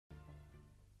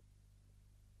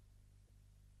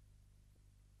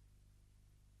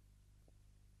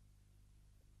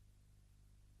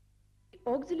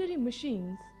auxiliary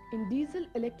machines in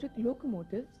diesel-electric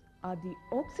locomotives are the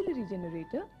auxiliary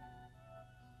generator,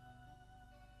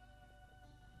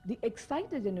 the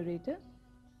exciter generator,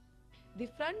 the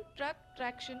front truck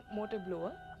traction motor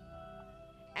blower,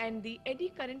 and the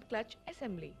eddy current clutch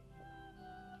assembly.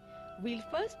 We'll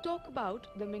first talk about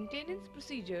the maintenance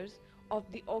procedures of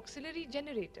the auxiliary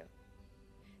generator.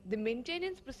 The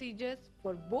maintenance procedures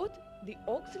for both the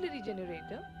auxiliary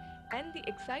generator and the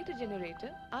exciter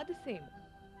generator are the same.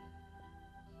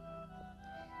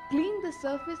 Clean the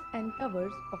surface and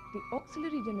covers of the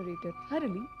auxiliary generator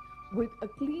thoroughly with a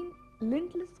clean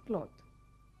lintless cloth.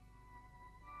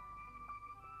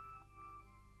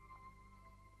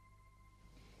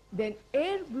 Then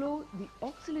air blow the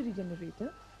auxiliary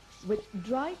generator with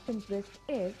dry compressed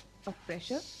air of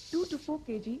pressure 2 to 4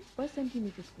 kg per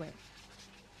centimeter square.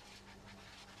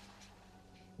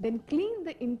 Then clean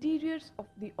the interiors of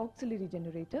the auxiliary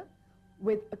generator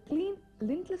with a clean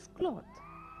lintless cloth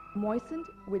moistened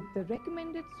with the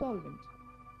recommended solvent.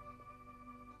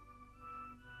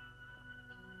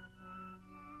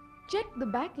 Check the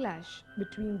backlash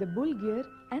between the bull gear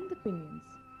and the pinions.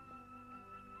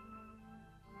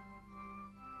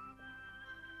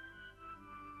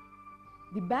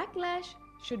 The backlash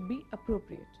should be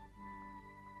appropriate.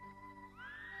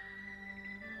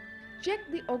 Check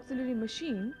the auxiliary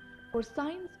machine for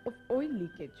signs of oil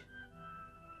leakage.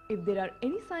 If there are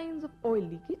any signs of oil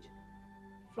leakage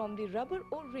from the rubber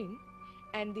O-ring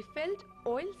and the felt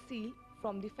oil seal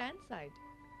from the fan side,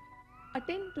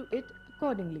 attend to it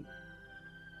accordingly.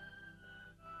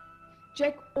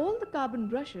 Check all the carbon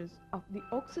brushes of the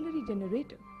auxiliary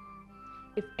generator.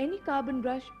 If any carbon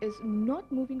brush is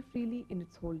not moving freely in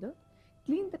its holder,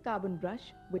 clean the carbon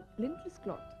brush with lintless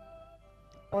cloth.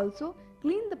 Also,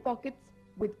 clean the pockets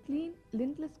with clean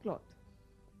lintless cloth.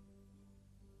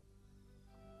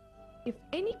 If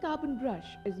any carbon brush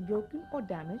is broken or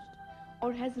damaged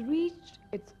or has reached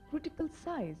its critical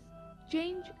size,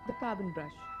 change the carbon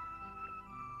brush.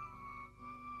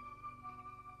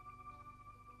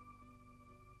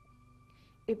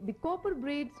 If the copper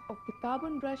braids of the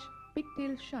carbon brush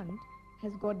pigtail shunt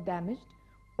has got damaged,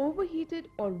 overheated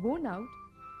or worn out,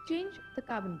 change the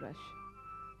carbon brush.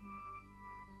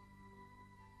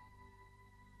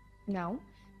 Now,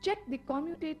 check the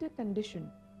commutator condition.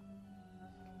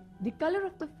 The color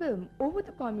of the film over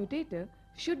the commutator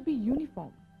should be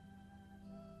uniform.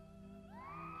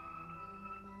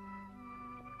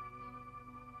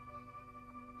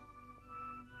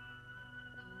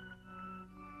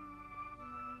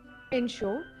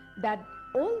 Ensure that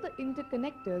all the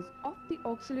interconnectors of the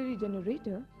auxiliary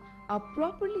generator are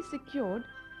properly secured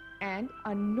and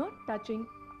are not touching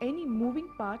any moving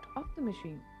part of the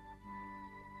machine.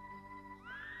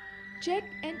 Check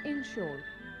and ensure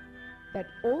that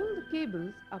all the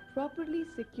cables are properly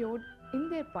secured in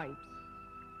their pipes.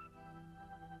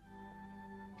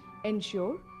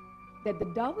 Ensure that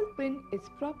the dowel pin is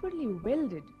properly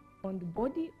welded on the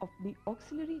body of the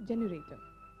auxiliary generator.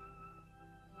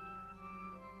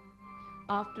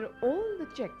 After all the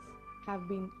checks have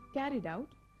been carried out,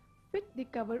 fit the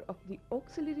cover of the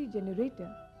auxiliary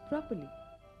generator properly.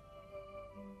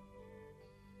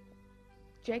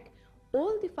 Check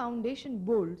all the foundation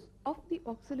bolts of the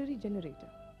auxiliary generator.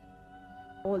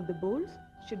 All the bolts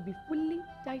should be fully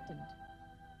tightened.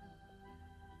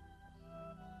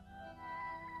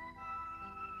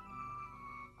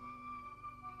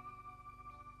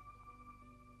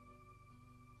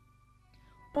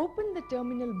 Open the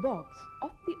terminal box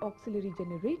of the auxiliary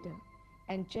generator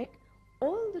and check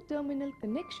all the terminal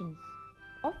connections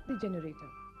of the generator.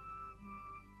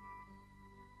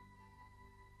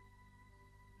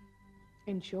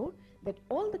 Ensure that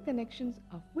all the connections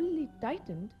are fully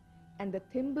tightened and the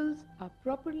thimbles are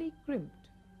properly crimped.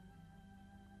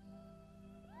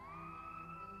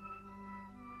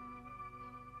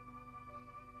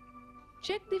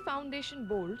 Check the foundation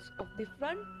bolts of the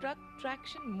front truck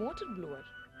traction motor blower.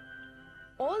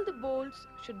 All the bolts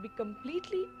should be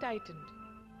completely tightened.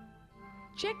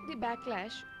 Check the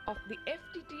backlash of the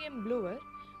FTTM blower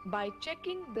by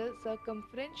checking the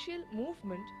circumferential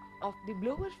movement of the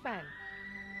blower fan.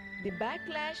 The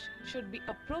backlash should be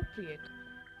appropriate.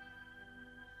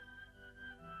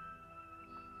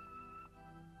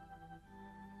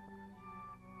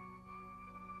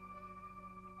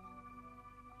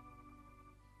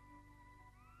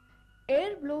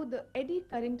 Air blow the eddy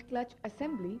current clutch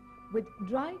assembly with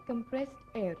dry compressed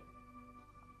air.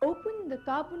 Open the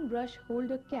carbon brush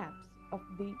holder caps of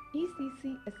the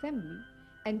ECC assembly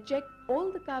and check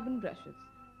all the carbon brushes.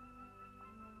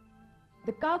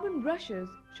 The carbon brushes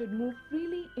should move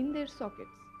freely in their sockets.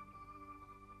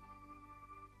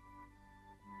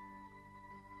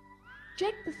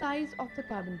 Check the size of the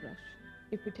carbon brush.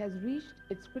 If it has reached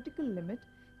its critical limit,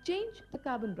 change the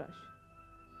carbon brush.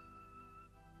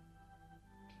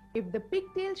 If the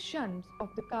pigtail shunt of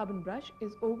the carbon brush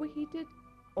is overheated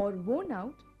or worn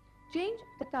out, change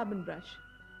the carbon brush.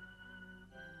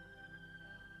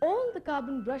 All the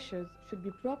carbon brushes should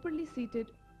be properly seated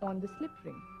on the slip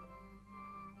ring.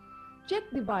 Check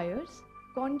the wires,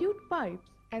 conduit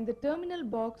pipes and the terminal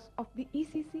box of the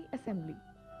ECC assembly.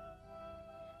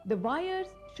 The wires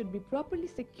should be properly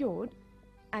secured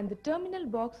and the terminal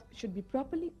box should be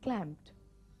properly clamped.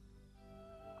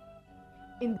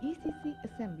 In the ECC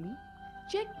assembly,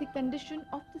 check the condition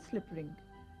of the slip ring.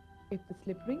 If the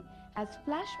slip ring has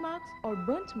flash marks or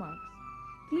burnt marks,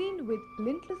 clean with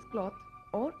lintless cloth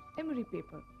or emery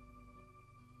paper.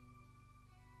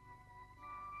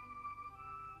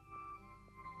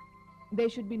 There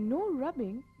should be no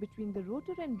rubbing between the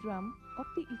rotor and drum of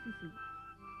the ECC.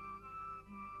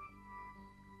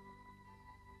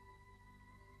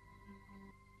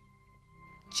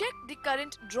 Check the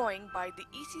current drawing by the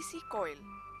ECC coil.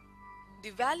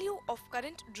 The value of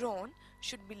current drawn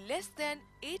should be less than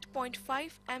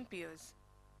 8.5 amperes.